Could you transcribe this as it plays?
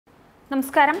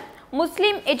നമസ്കാരം.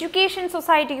 മുസ്ലിം എഡ്യൂക്കേഷൻ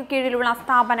സൊസൈറ്റിക്ക് കീഴിലുള്ള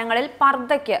സ്ഥാപനങ്ങളിൽ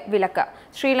പർദ്ദയ്ക്ക് വിലക്ക്.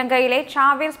 ശ്രീലങ്കയിലെ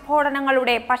ചാവേർ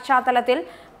സ്ഫോടനങ്ങളുടെ പശ്ചാത്തലത്തിൽ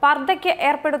പർദ്ദയ്ക്ക്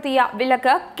ഏർപ്പെടുത്തിയ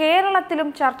വിലക്ക് കേരളത്തിലും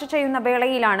ചർച്ച ചെയ്യുന്ന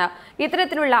വേളയിലാണ്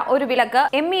ഇത്തരത്തിലുള്ള ഒരു വിലക്ക്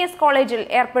MES കോളേജിൽ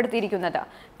ഏർപ്പെടുത്തിയിരിക്കുന്നത്.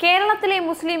 കേരളത്തിലെ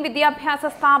മുസ്ലിം വിദ്യാഭ്യാസ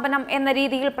സ്ഥാപനം എന്ന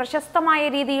രീതിയിൽ പ്രശസ്തമായ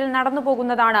രീതിയിൽ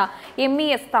നടന്നുപോകുന്നതാണ്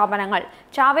MES സ്ഥാപനങ്ങൾ.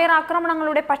 ചാവേർ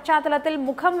ആക്രമണങ്ങളുടെ പശ്ചാത്തലത്തിൽ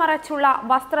മുഖം മറച്ചുള്ള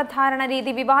വസ്ത്രധാരണ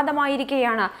രീതി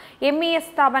വിവാദമായിരിക്കെയാണ് MES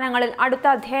സ്ഥാപനങ്ങളിൽ അടുത്ത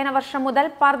അധ്യയന വർഷം മുതൽ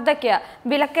പർദ്ദയ്ക്ക്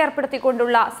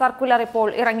വിലക്കേർപ്പെടുത്തിക്കൊണ്ടുള്ള സർക്കുലർ ഇപ്പോൾ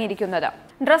ഇറങ്ങിയിരിക്കുന്നത്.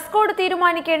 ഡ്രസ് കോഡ്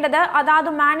തീരുമാനിക്കേണ്ടത് അതാത്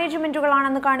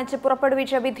മാനേജ്മെന്റുകളാണെന്ന് കാണിച്ച്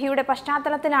പുറപ്പെടുവിച്ച വിധിയുടെ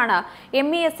പശ്ചാത്തലത്തിലാണ്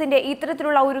MESന്റെ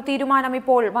ഇത്തരത്തിലുള്ള ഒരു തീരുമാനം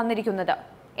ഇപ്പോൾ വന്നിരിക്കുന്നത്.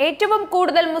 ഏറ്റവും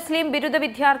കൂടുതൽ മുസ്ലിം ബിരുദ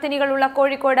വിദ്യാർത്ഥിനികളുള്ള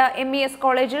കോഴിക്കോട് MES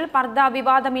കോളേജിൽ പർദ്ദ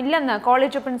വിവാദമില്ലെന്ന്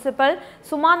കോളേജ് പ്രിൻസിപ്പൽ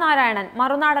സുമാ നാരായണൻ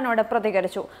മറുനാടനോട്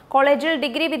പ്രതികരിച്ചു. കോളേജിൽ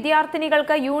ഡിഗ്രി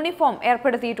വിദ്യാർത്ഥിനികൾക്ക് യൂണിഫോം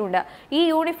ഏർപ്പെടുത്തിയിട്ടുണ്ട്. ഈ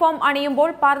യൂണിഫോം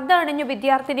അണിയുമ്പോൾ പർദ്ദ അണിഞ്ഞു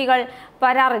വിദ്യാർത്ഥിനികൾ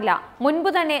വരാറില്ല.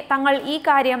 മുൻപ് തന്നെ തങ്ങൾ ഈ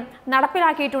കാര്യം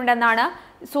നടപ്പിലാക്കിയിട്ടുണ്ടെന്നാണ്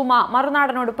സുമ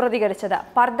മറുനാടനോട് പ്രതികരിച്ചത്.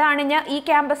 പർദ്ദ അണിഞ്ഞ് ഈ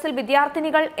ക്യാമ്പസിൽ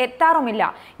വിദ്യാർത്ഥിനികൾ എത്താറുമില്ല.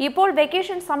 ഇപ്പോൾ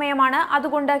വെക്കേഷൻ സമയമാണ്,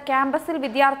 അതുകൊണ്ട് ക്യാമ്പസിൽ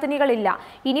വിദ്യാർത്ഥിനികളില്ല.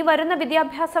 ഇനി വരുന്ന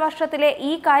വിദ്യാഭ്യാസ വർഷത്തിലെ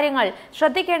ഈ കാര്യങ്ങൾ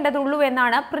ശ്രദ്ധിക്കേണ്ടതുള്ളൂ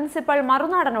എന്നാണ് പ്രിൻസിപ്പൽ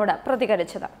മറുനാടനോട്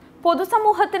പ്രതികരിച്ചത്.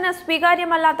 പൊതുസമൂഹത്തിന്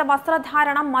സ്വീകാര്യമല്ലാത്ത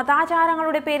വസ്ത്രധാരണം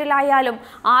മതാചാരങ്ങളുടെ പേരിലായാലും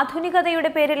ആധുനികതയുടെ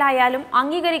പേരിലായാലും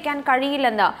അംഗീകരിക്കാൻ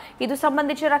കഴിയില്ലെന്ന് ഇതു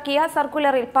സംബന്ധിച്ചിറക്കിയ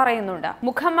സർക്കുലറിൽ പറയുന്നുണ്ട്.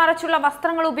 മുഖം മറച്ചുള്ള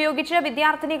വസ്ത്രങ്ങൾ ഉപയോഗിച്ച്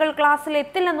വിദ്യാർത്ഥിനികൾ ക്ലാസ്സിൽ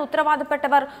എത്തില്ലെന്ന്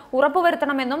ഉത്തരവാദപ്പെട്ടവർ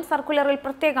ഉറപ്പുവരുത്തണമെന്നും സർക്കുലറിൽ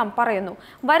പ്രത്യേകം പറയുന്നു.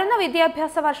 വരുന്ന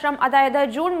വിദ്യാഭ്യാസ വർഷം, അതായത്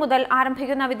ജൂൺ മുതൽ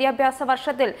ആരംഭിക്കുന്ന വിദ്യാഭ്യാസ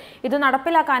വർഷത്തിൽ ഇത്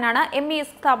നടപ്പിലാക്കാനാണ്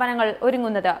MES സ്ഥാപനങ്ങൾ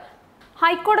ഒരുങ്ങുന്നത്.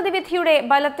 ഹൈക്കോടതി വിധിയുടെ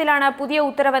ബലത്തിലാണ് പുതിയ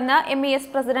ഉത്തരവെന്ന് MES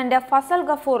പ്രസിഡന്റ് ഫസൽ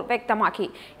ഗഫൂർ വ്യക്തമാക്കി.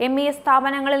 MES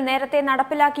സ്ഥാപനങ്ങളിൽ നേരത്തെ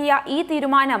നടപ്പിലാക്കിയ ഈ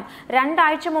തീരുമാനം 2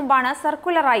 ആഴ്ച മുമ്പാണ്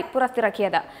സർക്കുലറായി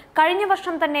പുറത്തിറക്കിയത്. കഴിഞ്ഞ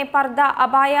വർഷം തന്നെ പർദ്ദ,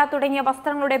 അബായ തുടങ്ങിയ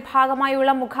വസ്ത്രങ്ങളുടെ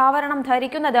ഭാഗമായുള്ള മുഖാവരണം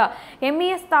ധരിക്കുന്നത്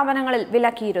MES സ്ഥാപനങ്ങളിൽ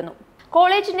വിലക്കിയിരുന്നു.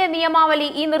 കോളേജിന്റെ നിയമാവലി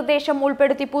ഈ നിർദ്ദേശം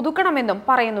ഉൾപ്പെടുത്തി പുതുക്കണമെന്നും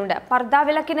പറയുന്നുണ്ട്. പർദ്ദ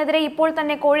വിലക്കിനെതിരെ ഇപ്പോൾ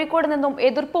തന്നെ കോഴിക്കോട് നിന്നും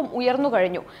എതിർപ്പും ഉയർന്നു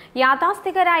കഴിഞ്ഞു.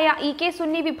 യാഥാസ്ഥികരായ EK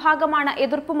സുന്നി വിഭാഗമാണ്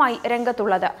എതിർപ്പുമായി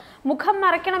രംഗത്തുള്ളത്. മുഖം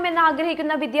മറയ്ക്കണമെന്ന്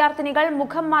ആഗ്രഹിക്കുന്ന വിദ്യാർത്ഥിനികൾ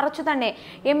മുഖം മറച്ചു തന്നെ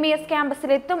MES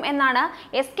ക്യാമ്പസിലെത്തും എന്നാണ്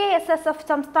SKSSF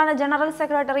സംസ്ഥാന ജനറൽ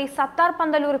സെക്രട്ടറി സത്താർ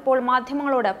പന്തലൂർ ഇപ്പോൾ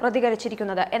മാധ്യമങ്ങളോട്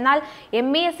പ്രതികരിച്ചിരിക്കുന്നത്. എന്നാൽ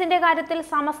MESന്റെ കാര്യത്തിൽ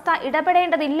സമസ്ത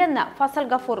ഇടപെടേണ്ടതില്ലെന്ന് ഫസൽ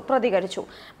ഗഫൂർ പ്രതികരിച്ചു.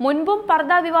 മുൻപും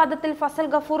പർദ്ദ വിവാദത്തിൽ ഫസൽ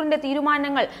ഗഫൂറിന്റെ തീരുമാനങ്ങൾ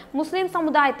മുസ്ലിം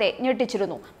സമുദായത്തെ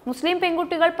ഞെട്ടിച്ചിരുന്നു. മുസ്ലിം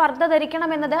പെൺകുട്ടികൾ പർദ്ദ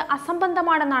ധരിക്കണമെന്നത്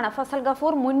അസംബന്ധമാണെന്നാണ് ഫസൽ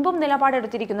ഗഫൂർ മുൻപും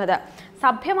നിലപാടെടുത്തിരിക്കുന്നത്.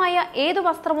 സഭ്യമായ ഏതു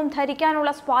വസ്ത്രവും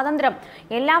ധരിക്കാനുള്ള സ്വാതന്ത്ര്യം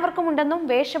എല്ലാവർക്കും ഉണ്ടെന്നും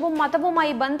വേഷവും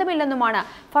മതവുമായി ബന്ധമില്ലെന്നുമാണ്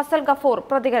ഫസൽ ഗഫൂർ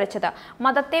പ്രതികരിച്ചത്.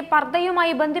 മതത്തെ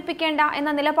പർദ്ദയുമായി ബന്ധിപ്പിക്കേണ്ട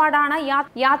എന്ന നിലപാടാണ്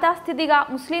യാഥാസ്ഥിതിക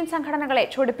മുസ്ലിം സംഘടനകളെ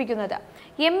ചൊടിപ്പിക്കുന്നത്.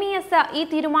 MES ഈ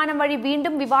തീരുമാനം വഴി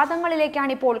വീണ്ടും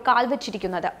വിവാദങ്ങളിലേക്കാണ് ഇപ്പോൾ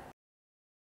കാൽവച്ചിരിക്കുന്നത്.